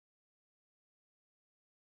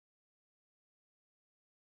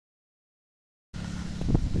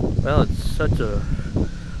Well, it's such a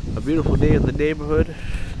beautiful day in the neighborhood.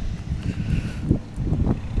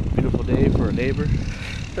 Beautiful day for a neighbor.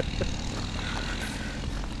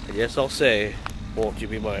 And yes, I'll say, won't you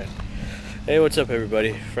be mine? Hey, what's up,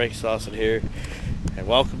 everybody? Frank Slauson here, and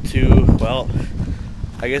welcome to, well,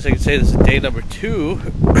 I guess I could say this is day number 2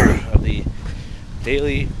 of the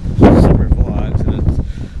daily summer vlogs. And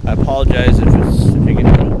I apologize if you get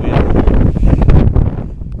a little wind.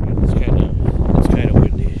 It's kind of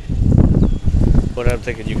windy, but I'm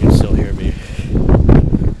thinking you can still hear me.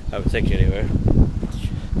 I would think anyway.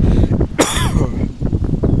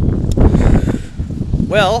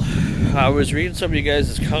 Well, I was reading some of you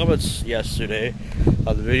guys' comments yesterday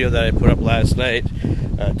on the video that I put up last night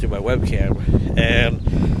to my webcam, and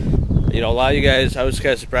a lot of you guys, I was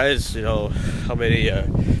kind of surprised, how many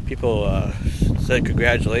people said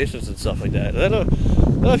congratulations and stuff like that. And I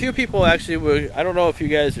know a few people actually were. I don't know if you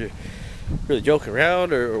guys are really joking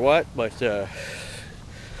around or what, but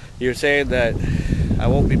you're saying that I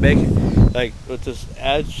won't be making, like, with this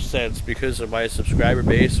Adsense because of my subscriber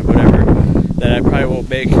base or whatever, that I probably won't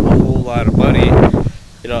make a whole lot of money,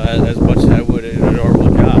 as much as I would in a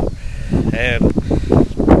normal job. And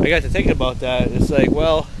I got to thinking about that. It's like,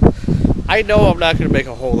 well, I know I'm not going to make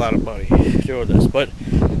a whole lot of money doing this, but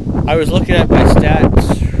I was looking at my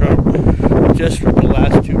stats from the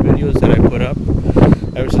last 2 videos that I put up,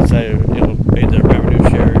 ever since I, made the revenue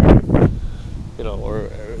share, or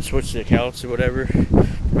switched the accounts or whatever to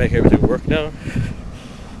make everything work now.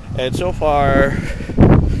 And so far,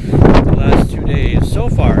 the last 2 days, so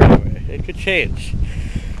far anyway, it could change.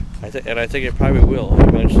 I think it probably will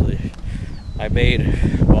eventually. I made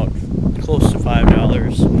about close to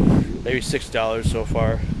 $5, maybe $6 so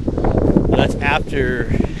far. And that's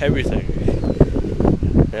after everything.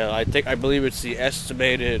 And I believe it's the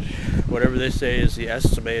estimated, whatever they say is the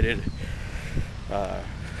estimated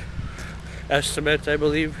estimate, I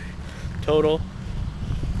believe, total.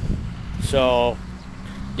 So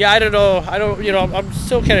yeah, I don't know. I'm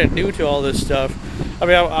still kind of new to all this stuff. I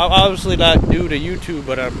mean, I'm obviously not new to YouTube,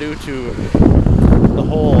 but I'm new to the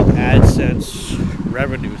whole AdSense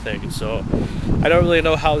revenue thing. So I don't really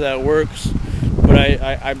know how that works, but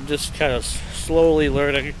I'm just kind of slowly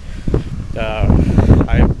learning.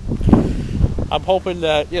 I'm hoping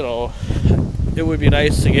that, it would be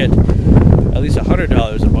nice to get at least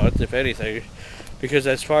 $100 a month, if anything, because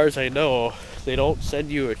as far as I know, they don't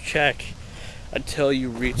send you a check until you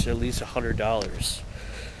reach at least $100,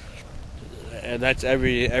 and that's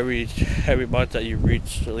every month that you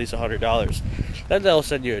reach at least $100. Then they'll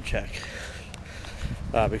send you a check,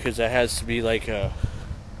 because that has to be like a,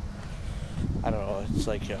 I don't know, it's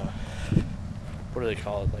like a, what do they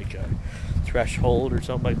call it, like a threshold or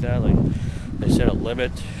something like that. Like they set a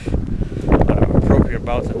limit, appropriate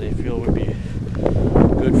amount that they feel would be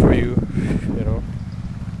good for you,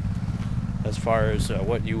 as far as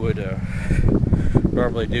what you would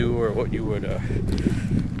normally do, or what you would,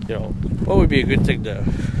 what would be a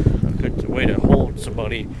good way to hold some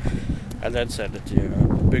money and then send it to you,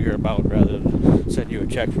 a bigger amount rather than send you a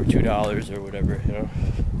check for $2 or whatever,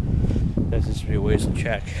 That's just be a waste of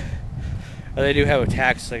check. And they do have a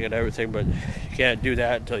tax thing and everything, but you can't do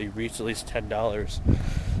that until you reach at least $10.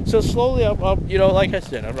 So slowly, I'm like I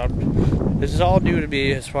said, this is all new to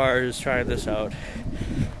me as far as trying this out.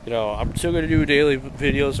 I'm still going to do daily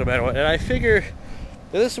videos no matter what. And I figure,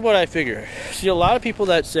 this is what I figure. See, a lot of people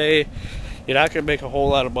that say you're not going to make a whole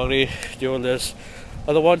lot of money doing this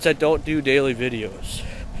are the ones that don't do daily videos.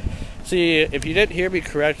 See, if you didn't hear me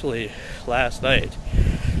correctly last night,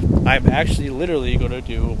 I'm actually literally going to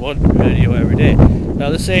do 1 video every day. Now,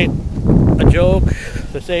 this ain't a joke.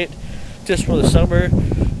 This ain't just for the summer.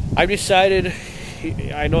 I've decided,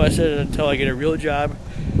 I know I said it until I get a real job,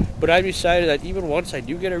 but I've decided that even once I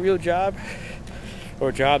do get a real job, or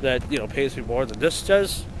a job that, pays me more than this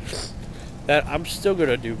does, that I'm still going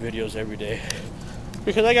to do videos every day.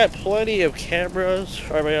 Because I got plenty of cameras,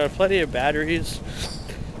 plenty of batteries,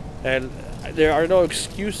 and there are no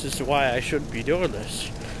excuses to why I shouldn't be doing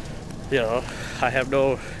this. I have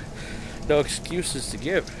no excuses to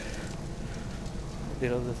give.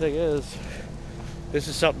 The thing is, this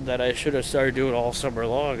is something that I should have started doing all summer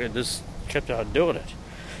long and just kept on doing it.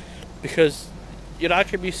 Because you're not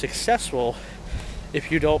going to be successful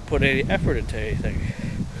if you don't put any effort into anything.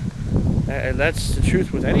 And that's the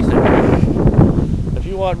truth with anything. If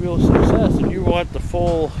you want real success, if you want the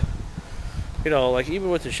full, like even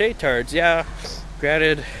with the shade tards, yeah,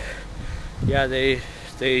 granted, yeah, they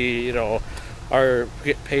are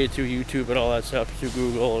get paid through YouTube and all that stuff, through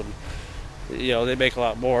Google, and they make a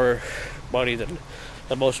lot more money than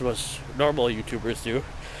most of us normal YouTubers do.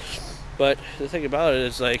 But the thing about it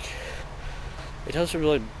is, like, it doesn't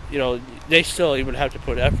really, they still even have to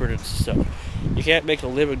put effort into stuff. You can't make a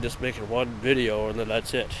living just making one video and then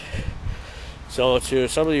that's it. So to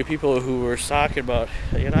some of you people who were talking about,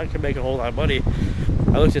 you're not going to make a whole lot of money,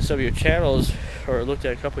 I looked at some of your channels, or looked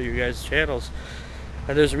at a couple of you guys' channels,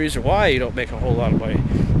 and there's a reason why you don't make a whole lot of money.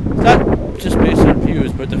 It's not just based on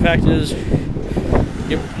views, but the fact is,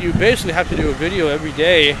 you basically have to do a video every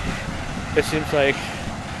day, it seems like,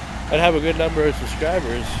 and have a good number of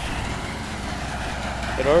subscribers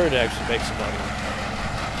in order to actually make some money.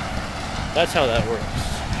 That's how that works.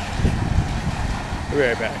 We'll be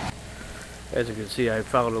right back. As you can see, I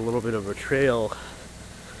found a little bit of a trail,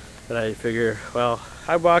 and I figure, well,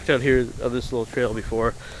 I walked out here on this little trail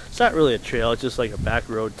before. It's not really a trail; it's just like a back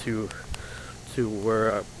road to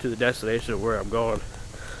the destination of where I'm going.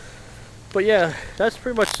 But yeah, that's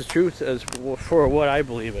pretty much the truth as for what I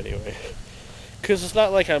believe anyway. Because it's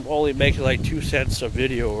not like I'm only making like 2 cents a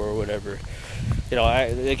video or whatever.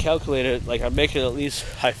 They calculate it like I'm making at least,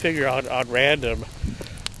 I figure on random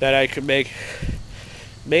that I could make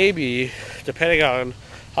maybe, depending on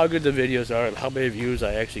how good the videos are and how many views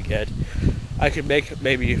I actually get, I could make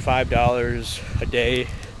maybe $5 a day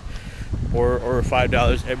or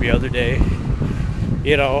 $5 every other day.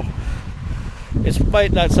 It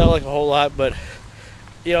might not sound like a whole lot, but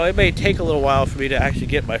it may take a little while for me to actually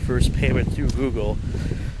get my first payment through Google,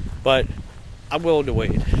 but I'm willing to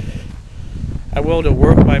wait. I'm willing to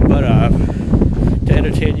work my butt off to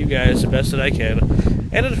entertain you guys the best that I can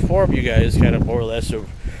and inform you guys kind of more or less of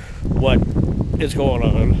what is going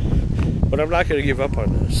on. But I'm not going to give up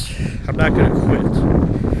on this. I'm not going to quit.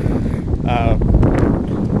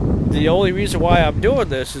 The only reason why I'm doing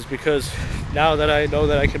this is because now that I know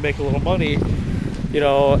that I can make a little money,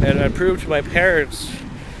 and I proved to my parents,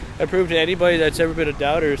 I proved to anybody that's ever been a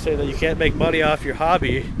doubter saying that you can't make money off your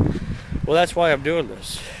hobby, well, that's why I'm doing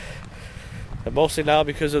this. And mostly now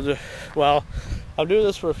because of I'm doing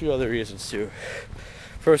this for a few other reasons too.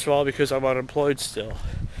 First of all, because I'm unemployed still.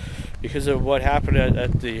 Because of what happened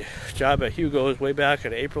at the job at Hugo's way back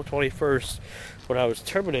on April 21st when I was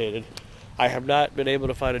terminated, I have not been able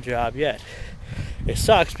to find a job yet. It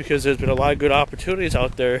sucks because there's been a lot of good opportunities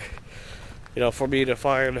out there, for me to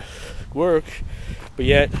find work, but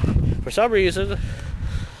yet, for some reason,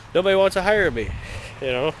 nobody wants to hire me,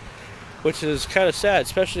 which is kind of sad,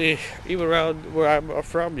 especially even around where I'm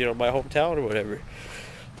from, my hometown or whatever.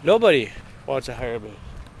 Nobody wants to hire me,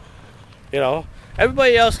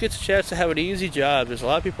 Everybody else gets a chance to have an easy job. There's a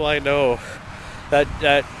lot of people I know that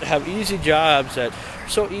have easy jobs that are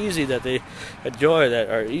so easy that they enjoy, that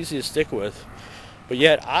are easy to stick with. But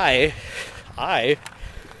yet I,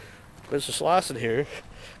 Mr. Slauson here,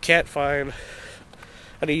 can't find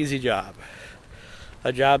an easy job.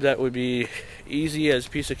 A job that would be easy as a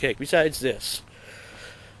piece of cake. Besides this.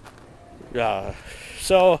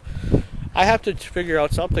 So I have to figure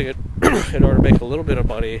out something in order to make a little bit of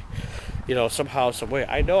money, somehow, some way.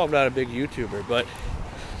 I know I'm not a big YouTuber, but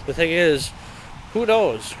the thing is, who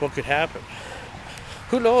knows what could happen?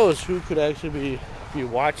 Who knows who could actually be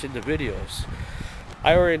watching the videos?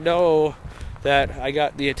 I already know that I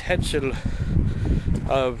got the attention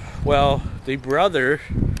of, the brother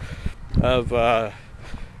of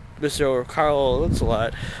Mr. Carl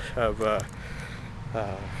Linsalot of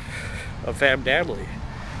Fam Damley.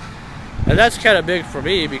 And that's kind of big for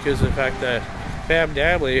me because of the fact that Fam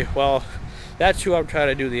Damley, that's who I'm trying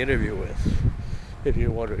to do the interview with, if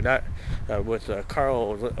you're wondering. Not with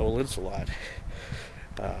Carl Linsalot.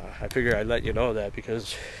 I figure I'd let you know that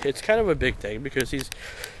because it's kind of a big thing because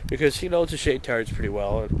he knows the Shade Tards pretty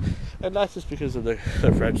well, and not just because of the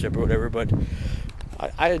friendship or whatever, but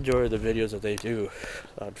I enjoy the videos that they do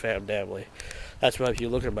on Fam Damley. That's why if you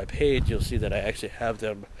look at my page, you'll see that I actually have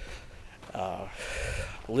them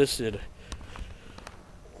listed.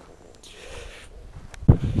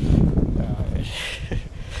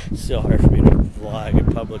 It's still hard for me to vlog in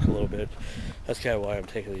public a little bit. That's kind of why I'm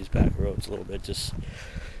taking these back roads a little bit. Just,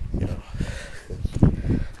 I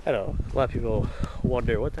don't know. A lot of people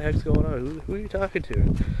wonder what the heck's going on. Who are you talking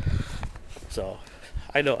to? So,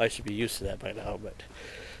 I know I should be used to that by now, but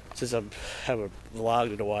since I haven't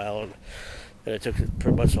vlogged in a while and I took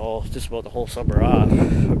pretty much just about the whole summer off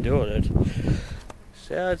from doing it,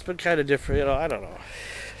 so yeah, it's been kind of different. I don't know.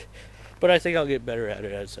 But I think I'll get better at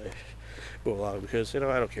it as I go along because, I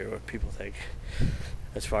don't care what people think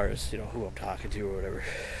as far as, who I'm talking to or whatever.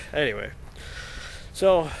 Anyway,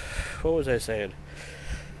 so, what was I saying?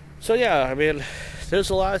 So, yeah, there's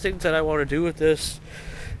a lot of things that I want to do with this,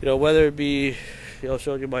 whether it be,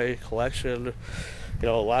 showing you my collection, a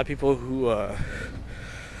lot of people who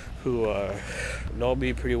know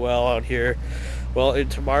me pretty well out here. Well, in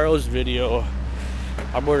tomorrow's video,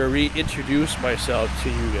 I'm going to reintroduce myself to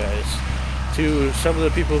you guys, to some of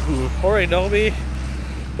the people who already know me,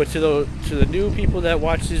 but to the new people that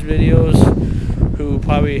watch these videos who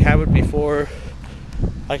probably haven't before.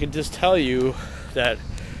 I can just tell you that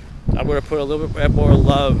I'm going to put a little bit more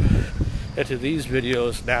love into these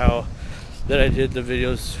videos now than I did the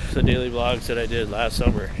videos, the daily vlogs that I did last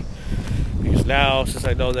summer. Because now, since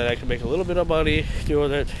I know that I can make a little bit of money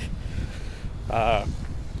doing it, I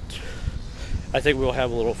think we'll have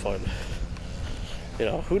a little fun. You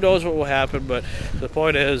know, who knows what will happen, but the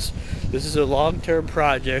point is, this is a long-term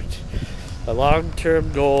project, a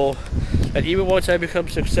long-term goal, and even once I become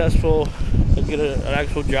successful and get an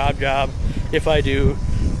actual job, if I do,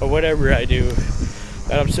 or whatever I do,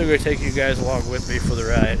 and I'm still going to take you guys along with me for the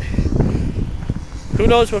ride. Who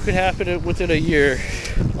knows what could happen within a year?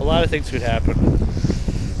 A lot of things could happen,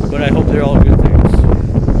 but I hope they're all good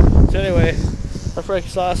things. So anyway, my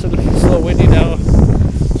Frank's awesome. It's a little windy now,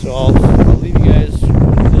 so I'll leave you guys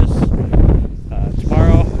with this.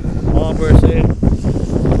 Tomorrow, all I'm going to say